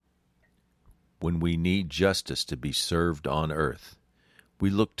when we need justice to be served on earth. We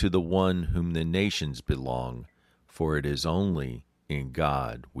look to the one whom the nations belong, for it is only in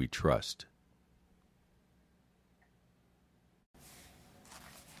God we trust.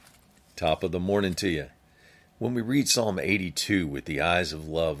 Top of the morning to you. When we read Psalm 82 with the eyes of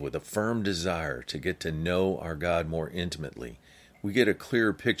love, with a firm desire to get to know our God more intimately, we get a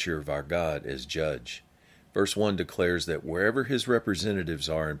clearer picture of our God as judge. Verse 1 declares that wherever his representatives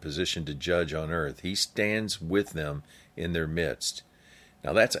are in position to judge on earth, he stands with them in their midst.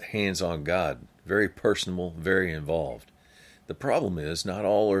 Now that's a hands-on God, very personal, very involved. The problem is not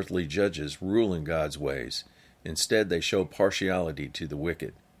all earthly judges rule in God's ways. Instead, they show partiality to the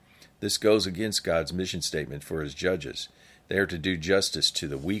wicked. This goes against God's mission statement for his judges. They are to do justice to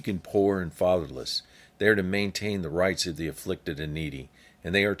the weak and poor and fatherless. They are to maintain the rights of the afflicted and needy,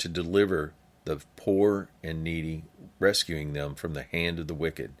 and they are to deliver the poor and needy, rescuing them from the hand of the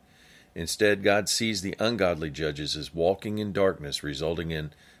wicked. Instead, God sees the ungodly judges as walking in darkness, resulting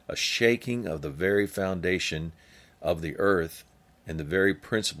in a shaking of the very foundation of the earth and the very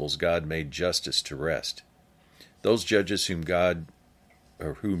principles God made justice to rest. Those judges whom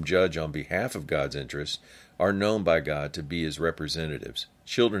judge on behalf of God's interests are known by God to be his representatives,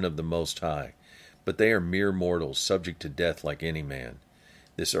 children of the Most High, but they are mere mortals, subject to death like any man.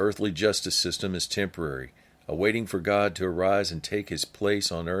 This earthly justice system is temporary, awaiting for God to arise and take his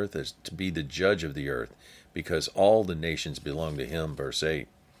place on earth as to be the judge of the earth, because all the nations belong to him, verse 8.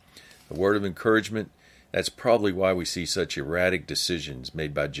 A word of encouragement, that's probably why we see such erratic decisions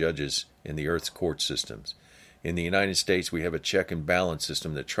made by judges in the earth's court systems. In the United States, we have a check and balance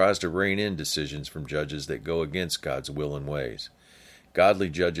system that tries to rein in decisions from judges that go against God's will and ways. Godly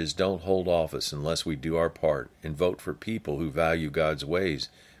judges don't hold office unless we do our part and vote for people who value God's ways,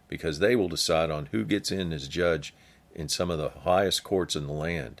 because they will decide on who gets in as judge in some of the highest courts in the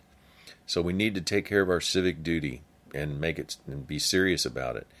land. So we need to take care of our civic duty and be serious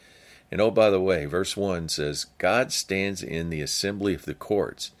about it. And oh, by the way, verse 1 says, God stands in the assembly of the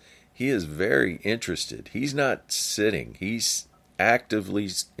courts. He is very interested. He's not sitting. He's actively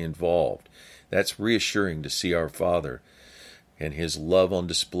involved. That's reassuring to see our Father and his love on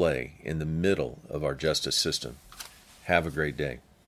display in the middle of our justice system. Have a great day.